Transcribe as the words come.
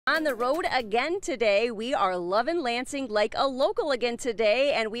On the road again today. We are loving Lansing like a local again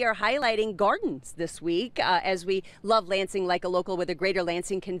today, and we are highlighting gardens this week as we love Lansing like a local with the Greater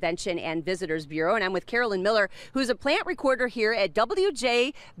Lansing Convention and Visitors Bureau. And I'm with Carolyn Miller, who's a plant recorder here at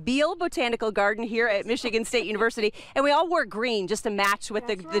Beal Botanical Garden here at Michigan State University. And we all wore green just to match with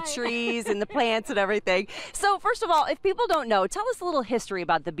the trees and the plants and everything. So first of all, if people don't know, tell us a little history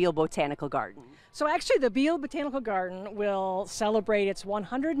about the Beal Botanical Garden. So actually the Beal Botanical Garden will celebrate its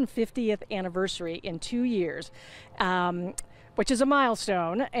 150th anniversary in 2 years, which is a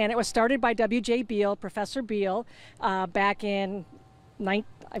milestone, and it was started by W.J. Beal, Professor Beal, back in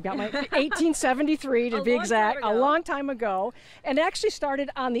 1873 to be exact, a long time ago, and actually started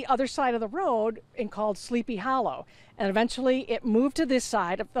on the other side of the road and called Sleepy Hollow. And eventually it moved to this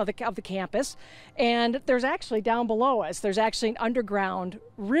side of the campus, and there's actually down below us, there's actually an underground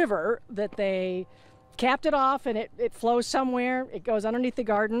river that they capped it off, and it flows somewhere. It goes underneath the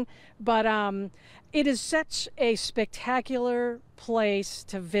garden, but it is such a spectacular place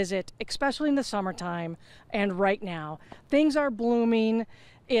to visit, especially in the summertime and right now. Things are blooming.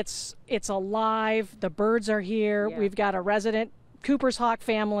 It's alive. The birds are here. Yeah. We've got a resident Cooper's hawk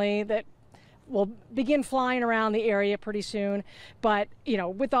family that will begin flying around the area pretty soon. But you know,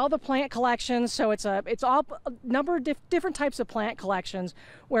 with all the plant collections, so it's all a number of different types of plant collections,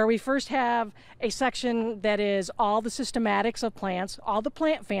 where we first have a section that is all the systematics of plants, all the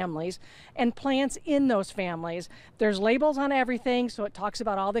plant families and plants in those families. There's labels on everything, so it talks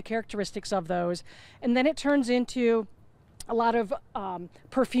about all the characteristics of those, and then it turns into a lot of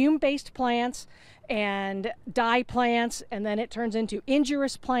perfume-based plants and dye plants, and then it turns into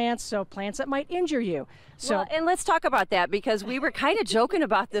injurious plants, so plants that might injure you. So, well, and let's talk about that, because we were kind of joking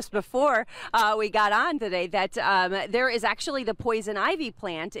about this before we got on today, that there is actually the poison ivy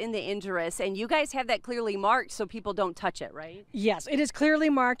plant in the injurious, and you guys have that clearly marked so people don't touch it, right? Yes, it is clearly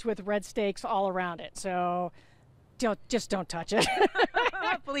marked with red stakes all around it, so just don't touch it.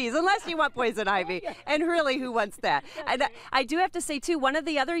 Please, unless you want poison ivy. And really, who wants that? And I do have to say, too, one of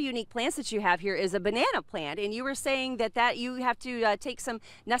the other unique plants that you have here is a banana plant. And you were saying that you have to take some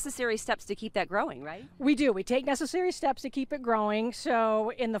necessary steps to keep that growing, right? We do. We take necessary steps to keep it growing.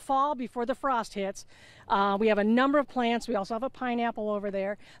 So in the fall, before the frost hits, we have a number of plants. We also have a pineapple over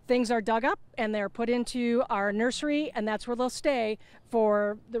there. Things are dug up and they're put into our nursery, and that's where they'll stay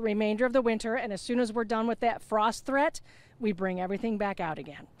for the remainder of the winter. And as soon as we're done with that frost threat, we bring everything back out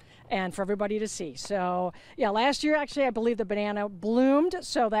again, and for everybody to see. So yeah, last year actually I believe the banana bloomed,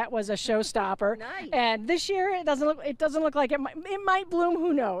 so that was a showstopper. Nice. And this year it doesn't look like it might bloom.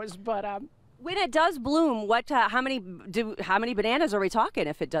 Who knows? But when it does bloom, how many bananas are we talking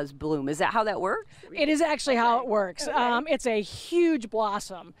if it does bloom? Is that how that works? It is actually how it works. Okay. It's a huge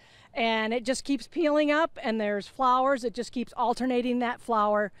blossom, and it just keeps peeling up, and there's flowers. It just keeps alternating that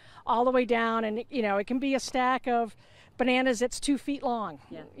flower all the way down, and you know, it can be a stack of bananas that's 2 feet long.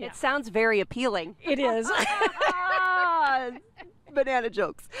 Yeah. Yeah. It sounds very appealing. It is. Banana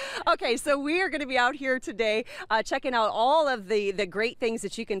jokes. Okay, so we are going to be out here today checking out all of the great things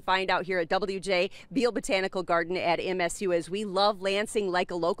that you can find out here at WJ Beal Botanical Garden at MSU, as we love Lansing like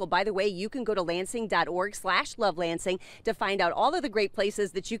a local. By the way, you can go to lansing.org/lovelansing to find out all of the great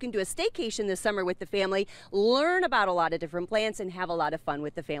places that you can do a staycation this summer with the family, learn about a lot of different plants, and have a lot of fun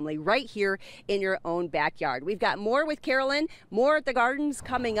with the family right here in your own backyard. We've got more with Carolyn, more at the gardens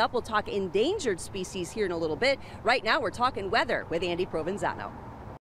coming up. We'll talk endangered species here in a little bit. Right now, we're talking weather with Andy Provenzano.